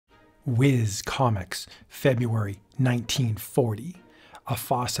Whiz Comics, February 1940. A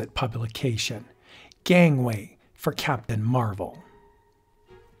Fawcett publication. Gangway for Captain Marvel.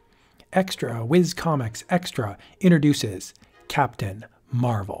 Extra Whiz Comics Extra introduces Captain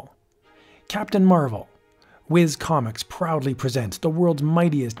Marvel. Captain Marvel. Whiz Comics proudly presents the world's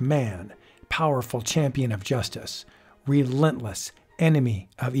mightiest man, powerful champion of justice, relentless enemy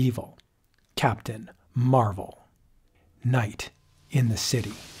of evil, Captain Marvel. Night in the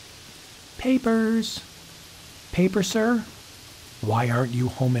city. Papers. Paper, sir? Why aren't you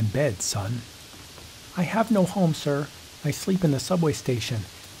home in bed, son? I have no home, sir. I sleep in the subway station.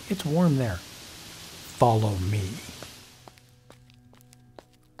 It's warm there. Follow me.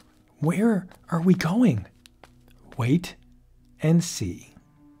 Where are we going? Wait and see.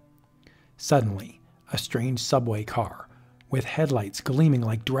 Suddenly, a strange subway car, with headlights gleaming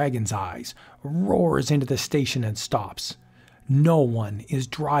like dragon's eyes, roars into the station and stops. No one is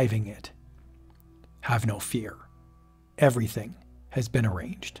driving it. Have no fear. Everything has been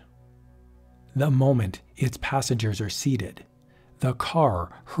arranged. The moment its passengers are seated, the car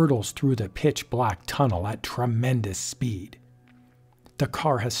hurtles through the pitch-black tunnel at tremendous speed. The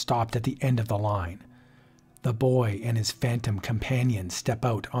car has stopped at the end of the line. The boy and his phantom companion step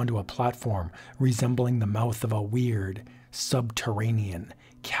out onto a platform resembling the mouth of a weird, subterranean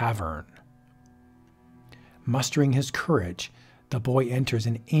cavern. Mustering his courage, the boy enters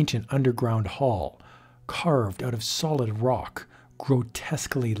an ancient underground hall, carved out of solid rock,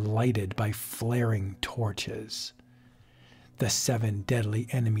 grotesquely lighted by flaring torches. The 7 deadly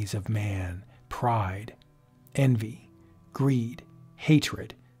enemies of man: pride, envy, greed,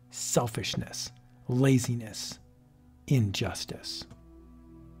 hatred, selfishness, laziness, injustice.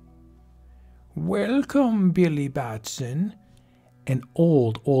 Welcome, Billy Batson. An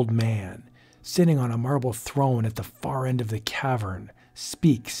old man, sitting on a marble throne at the far end of the cavern,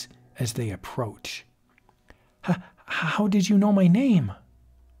 speaks as they approach. How did you know my name?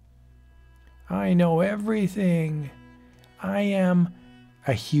 I know everything. I am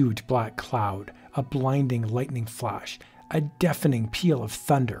a huge black cloud, a blinding lightning flash, a deafening peal of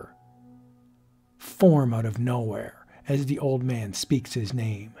thunder form out of nowhere as the old man speaks his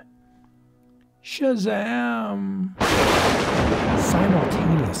name. Shazam!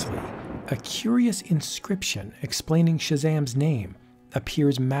 Simultaneously, a curious inscription explaining Shazam's name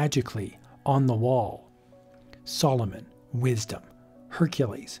appears magically on the wall. Solomon, wisdom;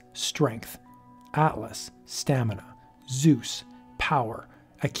 Hercules, strength; Atlas, stamina; Zeus, power;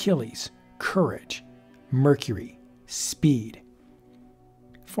 Achilles, courage; Mercury, speed.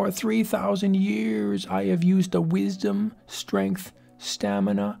 For 3,000 years I have used the wisdom, strength,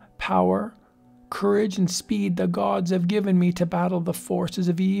 stamina, power, courage, and speed the gods have given me to battle the forces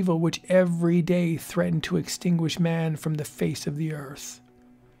of evil which every day threaten to extinguish man from the face of the earth.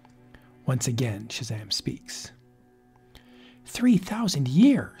 Once again, Shazam speaks. 3,000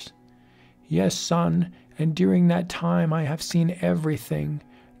 years? Yes, son, and during that time I have seen everything,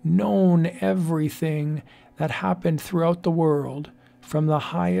 known everything that happened throughout the world, from the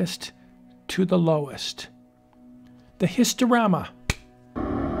highest to the lowest. The historama.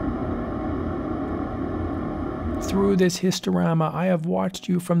 Through this historama, I have watched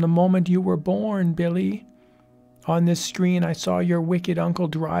you from the moment you were born, Billy. On this screen, I saw your wicked uncle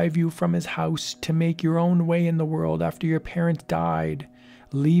drive you from his house to make your own way in the world after your parents died,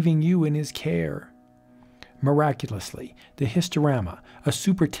 leaving you in his care. Miraculously, the historama, a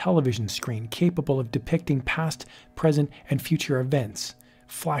super television screen capable of depicting past, present, and future events,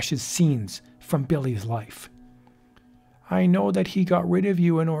 flashes scenes from Billy's life. I know that he got rid of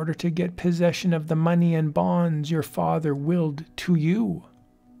you in order to get possession of the money and bonds your father willed to you.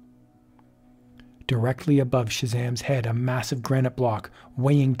 Directly above Shazam's head, a massive granite block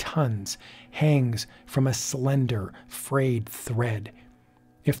weighing tons hangs from a slender, frayed thread.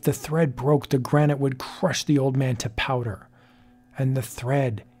 If the thread broke, the granite would crush the old man to powder. And the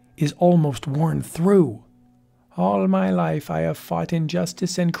thread is almost worn through. All my life I have fought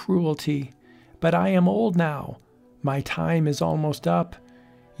injustice and cruelty, but I am old now. My time is almost up.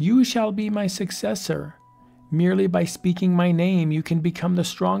 You shall be my successor. Merely by speaking my name, you can become the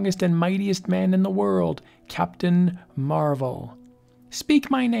strongest and mightiest man in the world, Captain Marvel. Speak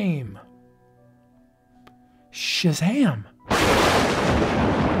my name. Shazam!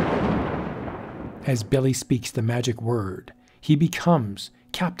 As Billy speaks the magic word, he becomes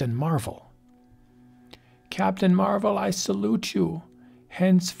Captain Marvel. Captain Marvel, I salute you.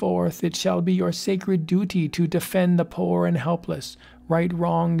 Henceforth it shall be your sacred duty to defend the poor and helpless, right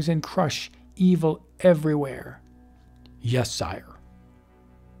wrongs, and crush evil everywhere. Yes, sire.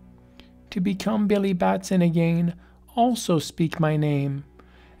 To become Billy Batson again, also speak my name,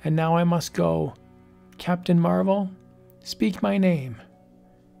 and now I must go. Captain Marvel, speak my name.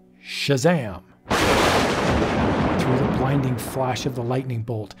 Shazam! Through the blinding flash of the lightning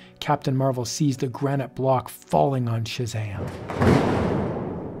bolt, Captain Marvel sees the granite block falling on Shazam.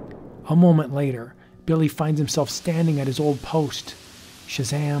 A moment later, Billy finds himself standing at his old post.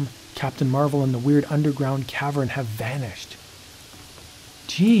 Shazam, Captain Marvel, and the weird underground cavern have vanished.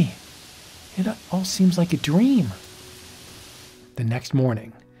 Gee, it all seems like a dream. The next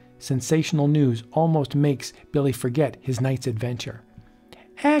morning, sensational news almost makes Billy forget his night's adventure.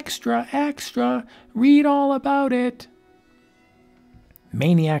 Extra, extra, read all about it.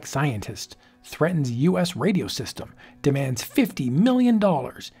 Maniac scientist threatens U.S. radio system, demands $50 million.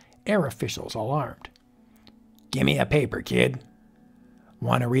 Air officials alarmed. Give me a paper, kid.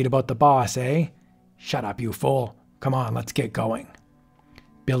 Want to read about the boss, eh? Shut up, you fool. Come on, let's get going.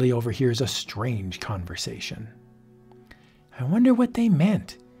 Billy overhears a strange conversation. I wonder what they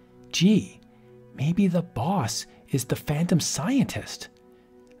meant. Gee, maybe the boss is the phantom scientist.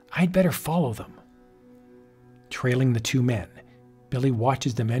 I'd better follow them. Trailing the two men, Billy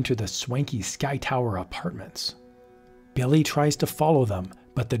watches them enter the swanky Sky Tower apartments. Billy tries to follow them,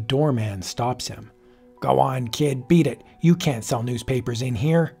 but the doorman stops him. Go on, kid, beat it. You can't sell newspapers in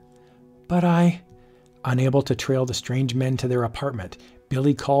here. But Unable to trail the strange men to their apartment,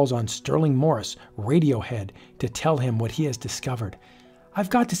 Billy calls on Sterling Morris, Radiohead, to tell him what he has discovered. I've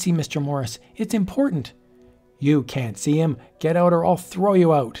got to see Mr. Morris. It's important. You can't see him. Get out or I'll throw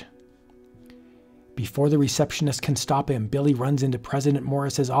you out. Before the receptionist can stop him, Billy runs into President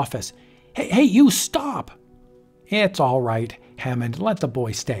Morris's office. Hey, you stop! It's all right, Hammond. Let the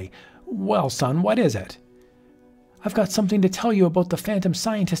boy stay. Well, son, what is it? I've got something to tell you about the phantom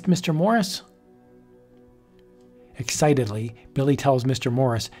scientist, Mr. Morris. Excitedly, Billy tells Mr.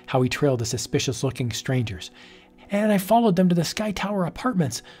 Morris how he trailed the suspicious-looking strangers. And I followed them to the Sky Tower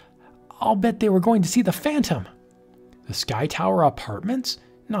apartments. I'll bet they were going to see the phantom. The Sky Tower apartments?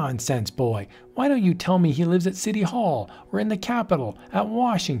 Nonsense, boy. Why don't you tell me he lives at City Hall or in the Capitol, at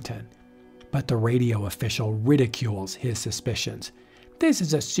Washington? But the radio official ridicules his suspicions. This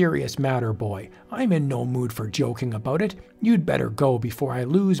is a serious matter, boy. I'm in no mood for joking about it. You'd better go before I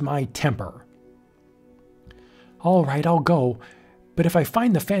lose my temper. All right, I'll go. But if I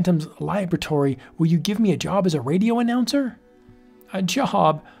find the Phantom's laboratory, will you give me a job as a radio announcer? A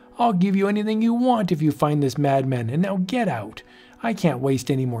job? I'll give you anything you want if you find this madman, and now get out. I can't waste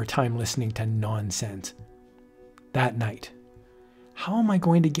any more time listening to nonsense. That night. How am I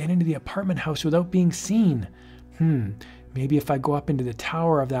going to get into the apartment house without being seen? Maybe if I go up into the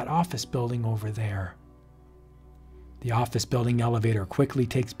tower of that office building over there. The office building elevator quickly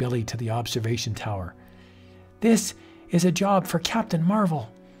takes Billy to the observation tower. This is a job for Captain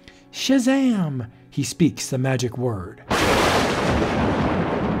Marvel. Shazam! He speaks the magic word.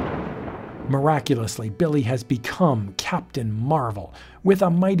 Miraculously, Billy has become Captain Marvel. With a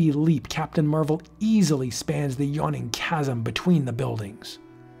mighty leap, Captain Marvel easily spans the yawning chasm between the buildings.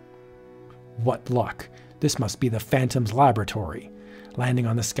 What luck! This must be the Phantom's laboratory. Landing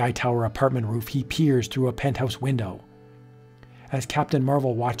on the Sky Tower apartment roof, he peers through a penthouse window. As Captain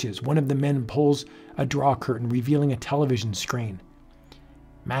Marvel watches, one of the men pulls a draw curtain, revealing a television screen.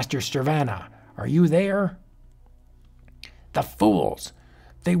 Master Savannah, are you there? The fools!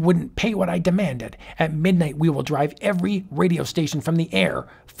 They wouldn't pay what I demanded. At midnight, we will drive every radio station from the air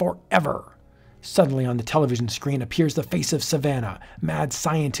forever. Suddenly on the television screen appears the face of Savannah, mad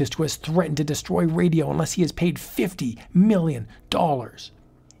scientist who has threatened to destroy radio unless he is paid $50 million.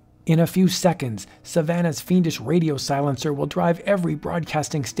 In a few seconds, Savannah's fiendish radio silencer will drive every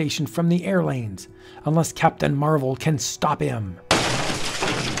broadcasting station from the air lanes, unless Captain Marvel can stop him.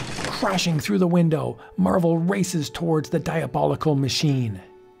 Crashing through the window, Marvel races towards the diabolical machine.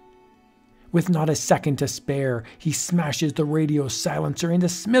 With not a second to spare, he smashes the radio silencer into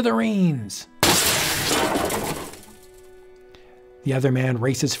smithereens. The other man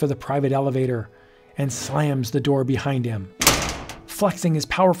races for the private elevator and slams the door behind him. Flexing his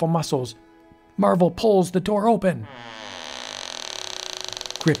powerful muscles, Marvel pulls the door open,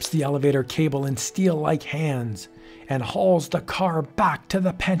 grips the elevator cable in steel-like hands, and hauls the car back to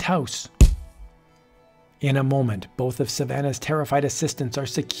the penthouse. In a moment, both of Savannah's terrified assistants are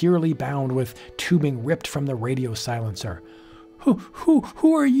securely bound with tubing ripped from the radio silencer.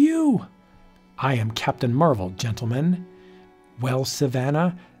 Who are you? I am Captain Marvel, gentlemen. Well,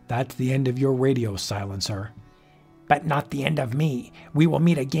 Savannah, that's the end of your radio silencer. But not the end of me. We will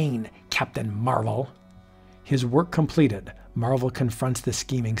meet again, Captain Marvel. His work completed, Marvel confronts the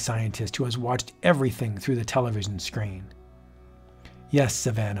scheming scientist who has watched everything through the television screen. Yes,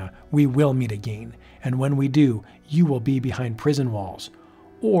 Savannah, we will meet again, and when we do, you will be behind prison walls.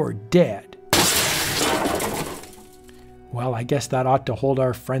 or dead. Well, I guess that ought to hold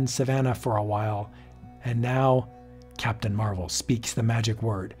our friend Savannah for a while. And now, Captain Marvel speaks the magic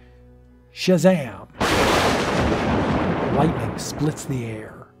word. Shazam! Lightning splits the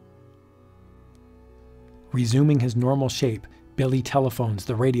air. Resuming his normal shape, Billy telephones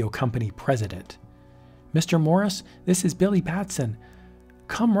the radio company president. Mr. Morris, this is Billy Batson.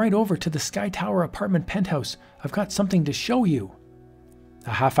 Come right over to the Sky Tower apartment penthouse. I've got something to show you.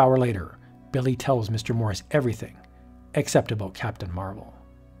 A half hour later, Billy tells Mr. Morris everything, except about Captain Marvel.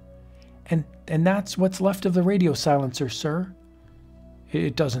 And that's what's left of the radio silencer, sir.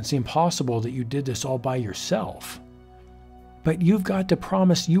 It doesn't seem possible that you did this all by yourself. But you've got to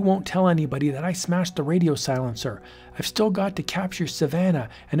promise you won't tell anybody that I smashed the radio silencer. I've still got to capture Savannah,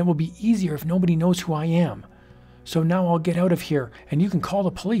 and it will be easier if nobody knows who I am. So now I'll get out of here, and you can call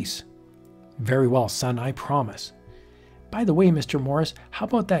the police. Very well, son, I promise. By the way, Mr. Morris, how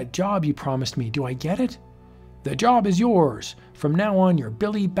about that job you promised me? Do I get it? The job is yours. From now on, you're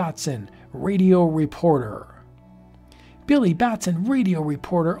Billy Batson, radio reporter. Billy Batson, radio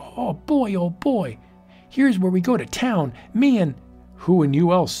reporter. Oh boy. Here's where we go to town. Me and... Who and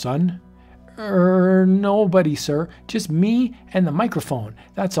you else, son? Nobody, sir. Just me and the microphone.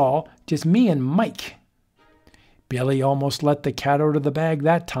 That's all. Just me and Mike. Billy almost let the cat out of the bag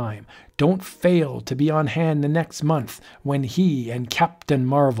that time. Don't fail to be on hand the next month when he and Captain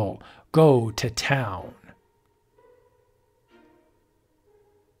Marvel go to town.